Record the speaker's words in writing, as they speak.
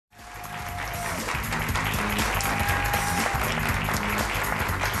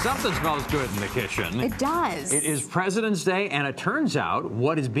Something smells good in the kitchen. It does. It is President's Day, and it turns out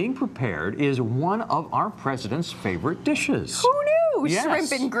what is being prepared is one of our president's favorite dishes. Who knew? Yes.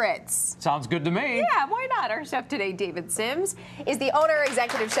 Shrimp and grits. Sounds good to me. Yeah, why not? Our chef today, David Sims, is the owner,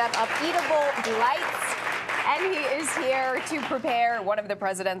 executive chef of Eatible Delights, and he is here to prepare one of the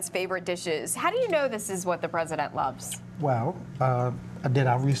president's favorite dishes. How do you know this is what the president loves? Well, I did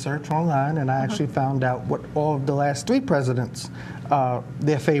our research online, and I actually found out what all of the last 3 presidents,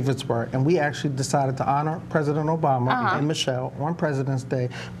 their favorites were. And we actually decided to honor President Obama and Michelle on President's Day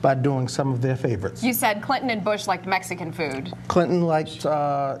by doing some of their favorites. You said Clinton and Bush liked Mexican food. Clinton liked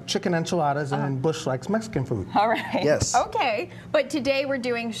chicken enchiladas, and Bush likes Mexican food. All right. Yes. Okay. But today we're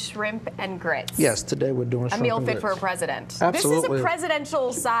doing shrimp and grits. Yes, today we're doing shrimp a meal and fit grits. for a president. Absolutely. This is a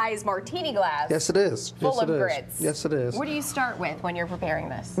presidential-size martini glass. Yes, it is. Full yes, of it is. grits. Yes, it is. What do you start with when you're preparing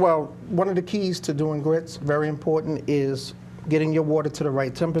this? Well, one of the keys to doing grits, very important, is getting your water to the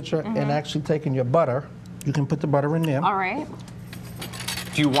right temperature and actually taking your butter. You can put the butter in there. All right.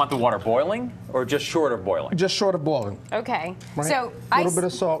 Do you want the water boiling or just short of boiling? Just short of boiling. Okay. Right? So a little bit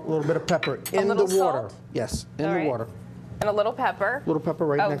of salt, a little bit of pepper in the little water. salt? Yes, in All the right. water. And a little pepper. Little pepper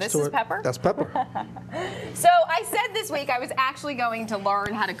right next to it. Oh, this is pepper? That's pepper. So I said this week I was actually going to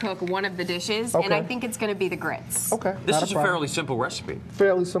learn how to cook one of the dishes, and I think it's going to be the grits. Okay. This not is a problem. fairly simple recipe.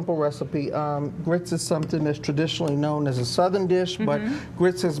 Fairly simple recipe. Grits is something that's traditionally known as a southern dish, but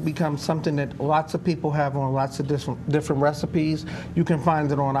grits has become something that lots of people have on lots of different recipes. You can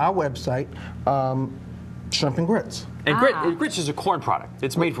find it on our website, Shrimp and Grits. And grits is a corn product.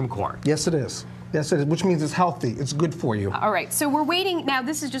 It's made from corn. Yes, it is. Yes, it is, which means it's healthy. It's good for you. All right, so we're waiting. Now,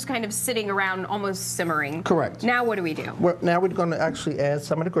 this is just kind of sitting around, almost simmering. Correct. Now, what do we do? Well, now we're going to actually add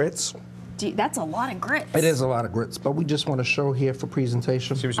some of the grits. That's a lot of grits. It is a lot of grits, but we just want to show here for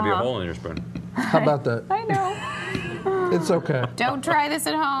presentation. Seems to be a hole in your spoon. How about that? I know. It's okay. Don't try this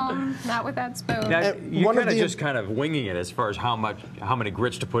at home. Not with that spoon. Now, you're one of just kind of winging it as far as how many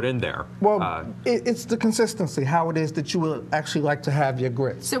grits to put in there. Well, it's the consistency, how it is that you would actually like to have your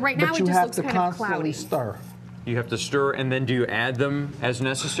grits. So right now but it you just have looks to kind of constantly cloudy. stir. You have to stir, and then do you add them as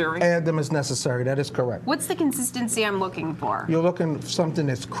necessary? Add them as necessary. That is correct. What's the consistency I'm looking for? You're looking for something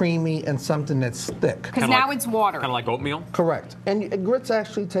that's creamy and something that's thick. Because now it's water. Kind of like oatmeal? Correct. And grits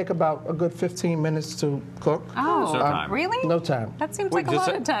actually take about a good 15 minutes to cook. Oh, No time. really? No time. That seems like a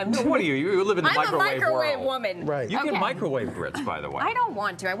lot of time. What are you? You live in the I'm a microwave microwave world. woman. Right. You Okay. can microwave grits, by the way. I don't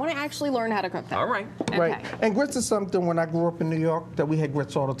want to. I want to actually learn how to cook them. All right. Right. Okay. And grits is something, when I grew up in New York, that we had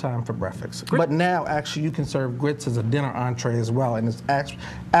grits all the time for breakfast. But now, actually, you can serve grits as a dinner entree as well, and it's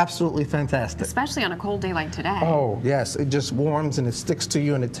absolutely fantastic. Especially on a cold day like today. Oh, yes. It just warms and it sticks to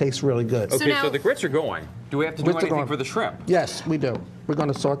you and it tastes really good. Okay, now- so the grits are going. Do we have to do Grits are anything going. for the shrimp? Yes, we do. We're going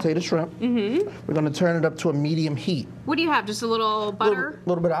to saute the shrimp. We're going to turn it up to a medium heat. What do you have? Just a little butter? A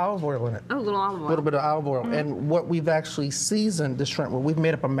little bit of olive oil in it. Oh, a little olive oil. A little bit of olive oil. And what we've actually seasoned the shrimp with, we've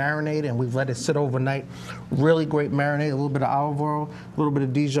made up a marinade and we've let it sit overnight. Really great marinade, a little bit of olive oil, a little bit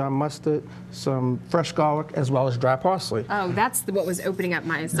of Dijon mustard, some fresh garlic, as well as dry parsley. Oh, that's what was opening up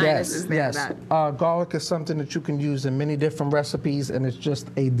my sinuses there. Yes. That. Garlic is something that you can use in many different recipes, and it's just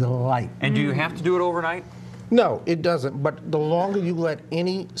a delight. And do you have to do it overnight? No, it doesn't. But the longer you let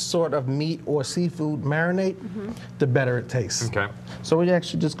any sort of meat or seafood marinate, the better it tastes. Okay. So we're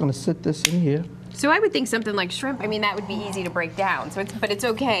actually just going to sit this in here. So I would think something like shrimp, I mean, that would be easy to break down. So but it's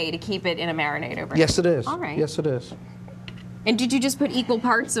okay to keep it in a marinade overnight. Yes, it is. All right. Yes, it is. And did you just put equal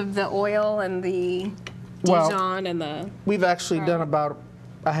parts of the oil and the Well, Dijon and the... We've actually done about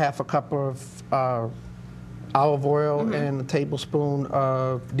a half a cup of olive oil and a tablespoon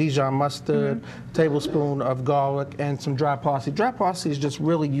of Dijon mustard, tablespoon of garlic, and some dry parsley. Dry parsley is just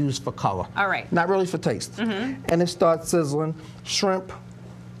really used for color. All right. Not really for taste. And it starts sizzling. Shrimp,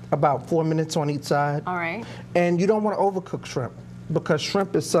 about 4 minutes on each side. All right. And you don't want to overcook shrimp, because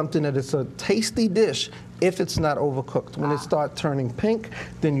shrimp is something that is a tasty dish if it's not overcooked. When it starts turning pink,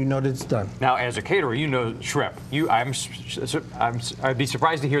 then you know that it's done. Now, as a caterer, you know shrimp. I'd be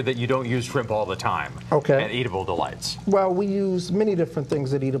surprised to hear that you don't use shrimp all the time. Okay. At Eatible Delights. Well, we use many different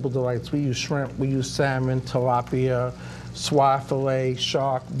things at Eatible Delights. We use shrimp, we use salmon, tilapia, swai fillet,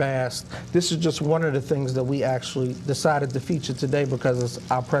 shark, bass. This is just one of the things that we actually decided to feature today because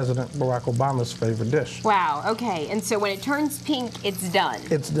it's our President Barack Obama's favorite dish. Wow, okay. And so when it turns pink, it's done.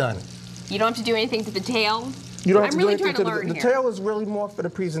 It's done. You don't have to do anything to the tail? You don't I'm have to really do anything trying to to learn the here. tail is really more for the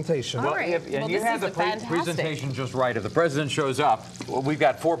presentation. All right. And Well, you this have is the fantastic. presentation just right. If the president shows up, well, we've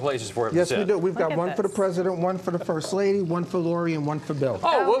got 4 places for him Yes, to sit. we do. We've Look got at one for the this. president, one for the first lady, one for Lori, and one for Bill.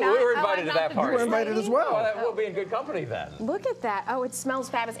 Oh, we were I'm invited to not that the party. You were invited as well. Well, we'll be in good company then. Look at that. Oh, it smells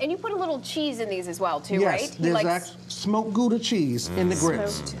fabulous. And you put a little cheese in these as well, too, Yes, right? He there's likes smoked Gouda cheese in the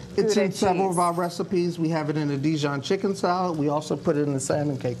grits. Smoked It's in Gouda several cheese. of our recipes. We have it in the Dijon chicken salad. We also put it in the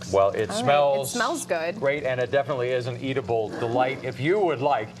salmon cakes. Well, it smells It smells good. great, and it definitely is an eatable delight. If you would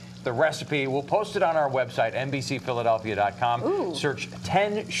like the recipe, we'll post it on our website, NBCPhiladelphia.com. Ooh. Search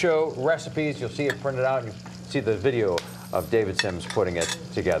 10 show recipes. You'll see it printed out, and you see the video of David Sims putting it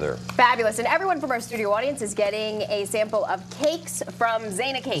together. fabulous. And everyone from our studio audience is getting a sample of cakes from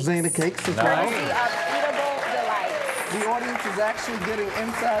Zana Cakes. Zana cakes. It's Nice. Courtesy of Eatable Delights. The audience is actually getting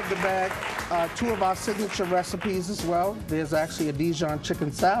inside the bag 2 of our signature recipes as well. There's actually a Dijon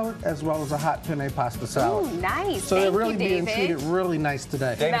chicken salad as well as a hot penne pasta salad. Ooh, nice. So Thank they're really you, being David. treated really nice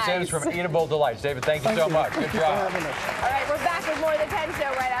today. David Nice. Sims from Eatable Delights. David, thank you so much. Thank Good you for job. having us. All right, we're back with more of the 10 Show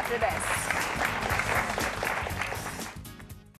right after this.